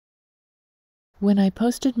When I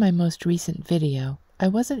posted my most recent video, I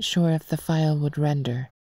wasn't sure if the file would render.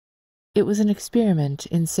 It was an experiment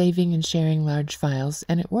in saving and sharing large files,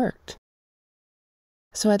 and it worked.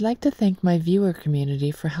 So I'd like to thank my viewer community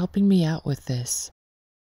for helping me out with this.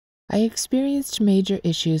 I experienced major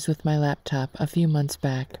issues with my laptop a few months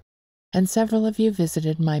back, and several of you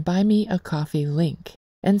visited my Buy Me a Coffee link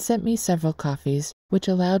and sent me several coffees, which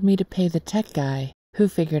allowed me to pay the tech guy who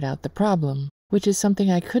figured out the problem, which is something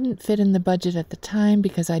I couldn't fit in the budget at the time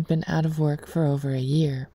because I'd been out of work for over a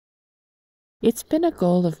year. It's been a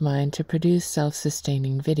goal of mine to produce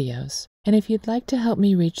self-sustaining videos, and if you'd like to help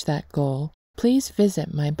me reach that goal, please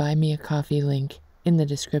visit my Buy Me a Coffee link in the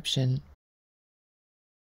description.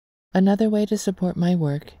 Another way to support my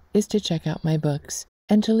work is to check out my books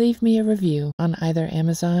and to leave me a review on either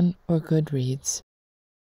Amazon or Goodreads.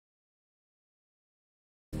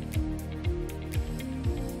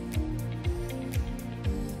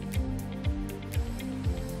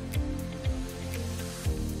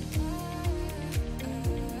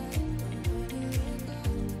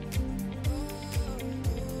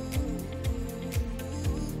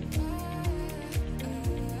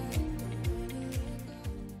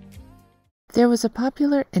 There was a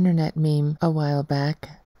popular internet meme a while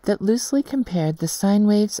back that loosely compared the sine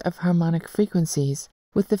waves of harmonic frequencies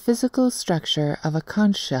with the physical structure of a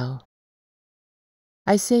conch shell.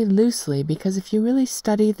 I say loosely because if you really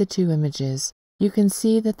study the two images, you can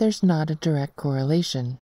see that there's not a direct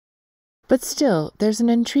correlation. But still, there's an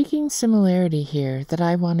intriguing similarity here that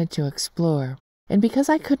I wanted to explore, and because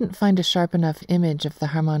I couldn't find a sharp enough image of the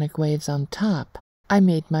harmonic waves on top, I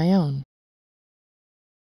made my own.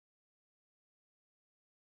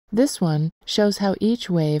 This one shows how each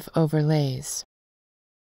wave overlays.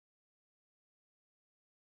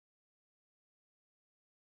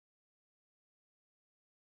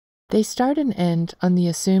 They start and end on the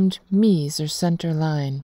assumed mese or center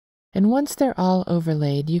line, and once they're all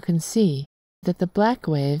overlaid, you can see that the black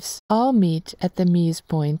waves all meet at the mese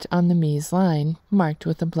point on the mese line, marked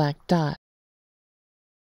with a black dot.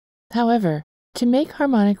 However, to make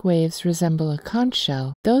harmonic waves resemble a conch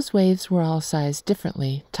shell, those waves were all sized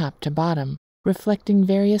differently, top to bottom, reflecting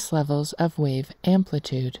various levels of wave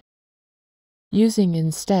amplitude. Using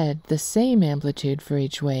instead the same amplitude for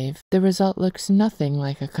each wave, the result looks nothing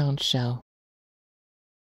like a conch shell.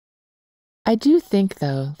 I do think,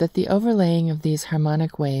 though, that the overlaying of these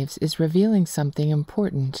harmonic waves is revealing something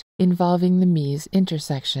important involving the mese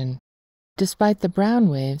intersection, despite the brown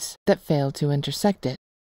waves that fail to intersect it,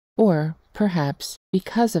 or perhaps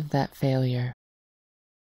because of that failure.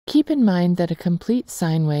 Keep in mind that a complete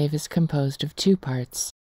sine wave is composed of two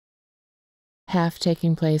parts, half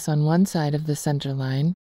taking place on one side of the center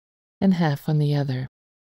line and half on the other.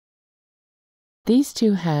 These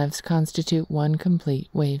two halves constitute one complete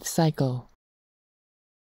wave cycle.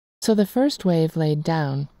 So the first wave laid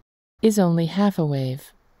down is only half a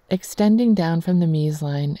wave, extending down from the mese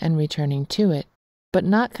line and returning to it, but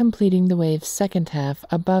not completing the wave's second half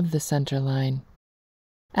above the center line.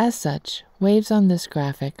 As such, waves on this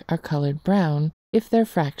graphic are colored brown if they're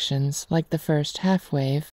fractions like the first half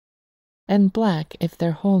wave, and black if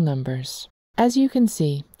they're whole numbers. As you can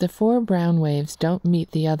see, the four brown waves don't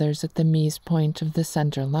meet the others at the mese point of the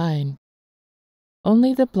center line.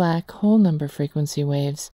 Only the black whole number frequency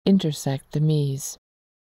waves intersect the mese.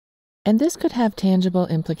 And this could have tangible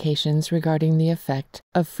implications regarding the effect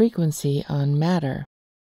of frequency on matter.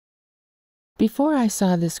 Before I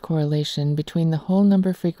saw this correlation between the whole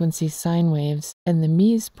number frequency sine waves and the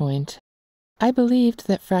mese point, I believed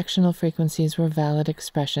that fractional frequencies were valid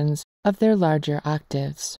expressions of their larger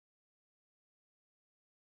octaves.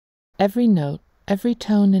 Every note, every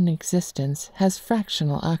tone in existence has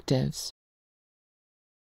fractional octaves.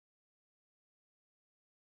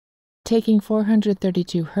 Taking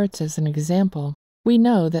 432 Hz as an example, we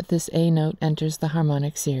know that this A note enters the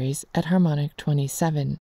harmonic series at harmonic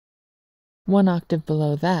 27. One octave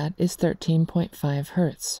below that is 13.5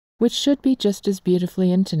 Hz, which should be just as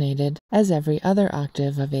beautifully intonated as every other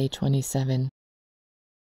octave of A27.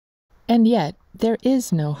 And yet, there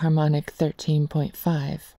is no harmonic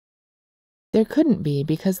 13.5. There couldn't be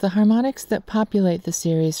because the harmonics that populate the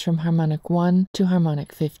series from harmonic 1 to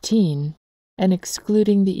harmonic 15, and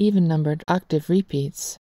excluding the even-numbered octave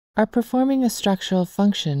repeats, are performing a structural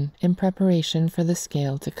function in preparation for the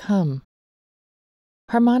scale to come.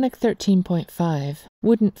 Harmonic 13.5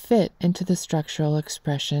 wouldn't fit into the structural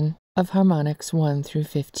expression of harmonics 1 through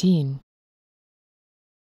 15.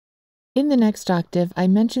 In the next octave, I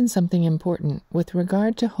mentioned something important with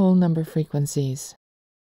regard to whole number frequencies.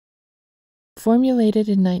 Formulated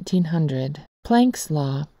in 1900, Planck's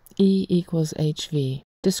law, E equals hv,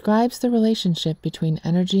 describes the relationship between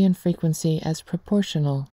energy and frequency as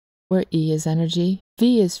proportional, where E is energy,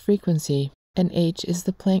 V is frequency, and H is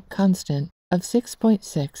the Planck constant of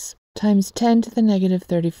 6.6 times 10 to the negative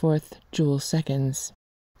 34th joule seconds.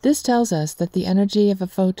 This tells us that the energy of a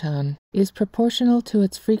photon is proportional to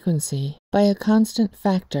its frequency by a constant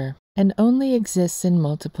factor and only exists in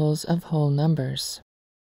multiples of whole numbers.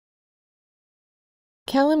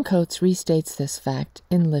 Callum Coates restates this fact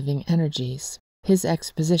in Living Energies, his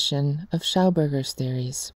exposition of Schauberger's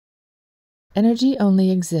theories. Energy only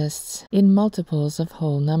exists in multiples of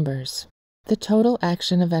whole numbers. The total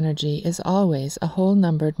action of energy is always a whole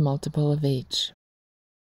numbered multiple of H.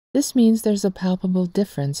 This means there's a palpable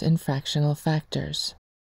difference in fractional factors.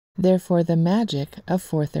 Therefore, the magic of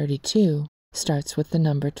 432 starts with the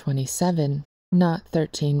number 27, not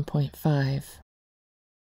 13.5.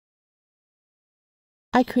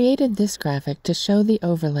 I created this graphic to show the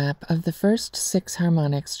overlap of the first 6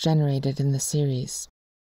 harmonics generated in the series.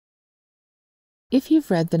 If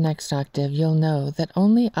you've read the next octave, you'll know that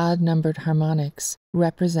only odd-numbered harmonics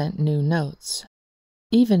represent new notes.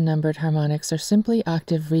 Even-numbered harmonics are simply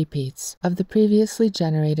octave repeats of the previously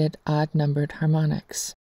generated odd-numbered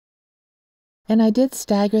harmonics. And I did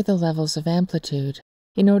stagger the levels of amplitude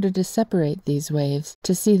in order to separate these waves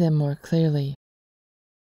to see them more clearly.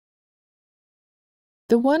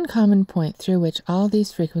 The one common point through which all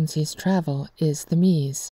these frequencies travel is the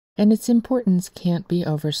mese, and its importance can't be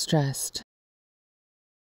overstressed.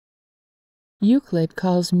 Euclid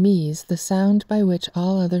calls mese the sound by which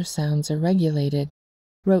all other sounds are regulated,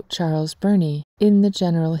 wrote Charles Burney in The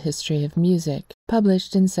General History of Music,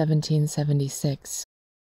 published in 1776.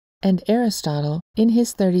 And Aristotle, in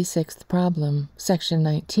his 36th problem, section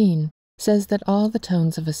 19, says that all the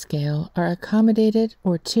tones of a scale are accommodated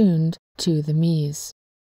or tuned to the mese.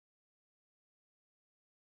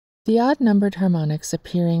 The odd-numbered harmonics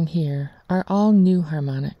appearing here are all new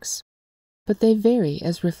harmonics, but they vary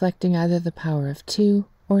as reflecting either the power of 2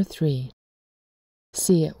 or 3.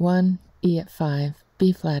 C at 1, E at 5,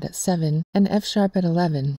 B flat at 7, and F sharp at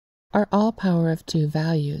 11 are all power of 2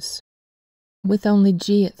 values, with only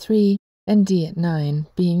G at 3 and D at 9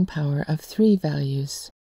 being power of 3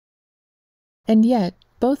 values. And yet,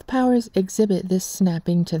 both powers exhibit this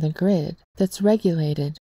snapping to the grid that's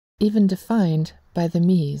regulated, even defined, by the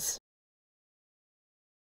mese.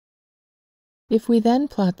 If we then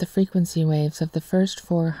plot the frequency waves of the first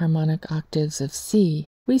 4 harmonic octaves of C,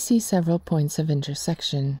 we see several points of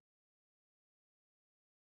intersection.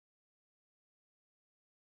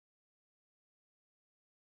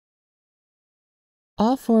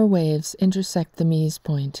 All 4 waves intersect the mese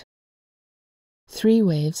point, 3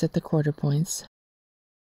 waves at the quarter points,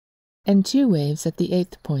 and 2 waves at the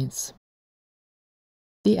 8th points.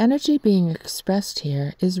 The energy being expressed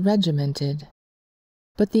here is regimented,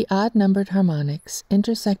 but the odd-numbered harmonics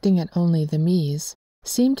intersecting at only the mese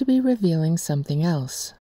seem to be revealing something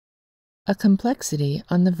else, a complexity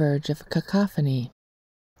on the verge of cacophony,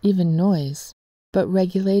 even noise, but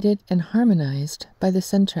regulated and harmonized by the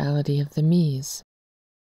centrality of the mese.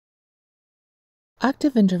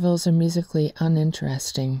 Octave intervals are musically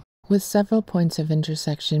uninteresting, with several points of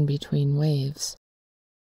intersection between waves.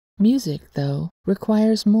 Music, though,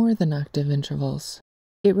 requires more than octave intervals.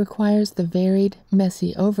 It requires the varied,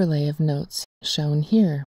 messy overlay of notes shown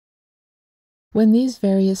here. When these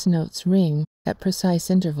various notes ring at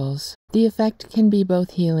precise intervals, the effect can be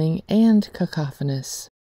both healing and cacophonous.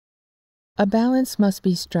 A balance must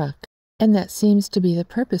be struck, and that seems to be the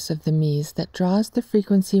purpose of the mese that draws the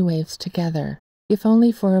frequency waves together, if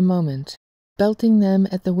only for a moment, belting them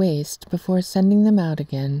at the waist before sending them out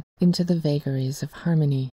again into the vagaries of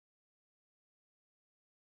harmony.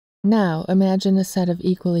 Now imagine a set of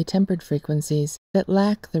equally tempered frequencies that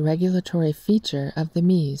lack the regulatory feature of the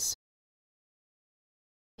mese.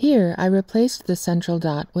 Here I replaced the central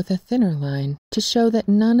dot with a thinner line to show that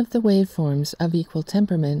none of the waveforms of equal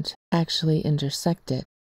temperament actually intersect it.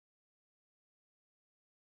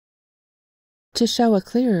 To show a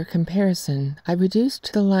clearer comparison, I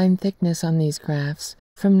reduced the line thickness on these graphs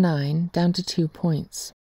from 9 down to 2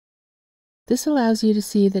 points. This allows you to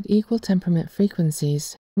see that equal temperament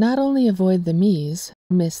frequencies not only avoid the mese,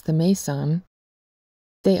 miss the meson,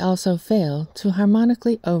 they also fail to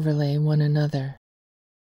harmonically overlay one another.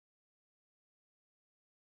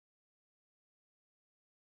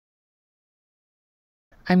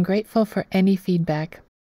 I'm grateful for any feedback.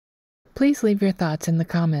 Please leave your thoughts in the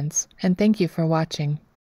comments, and thank you for watching.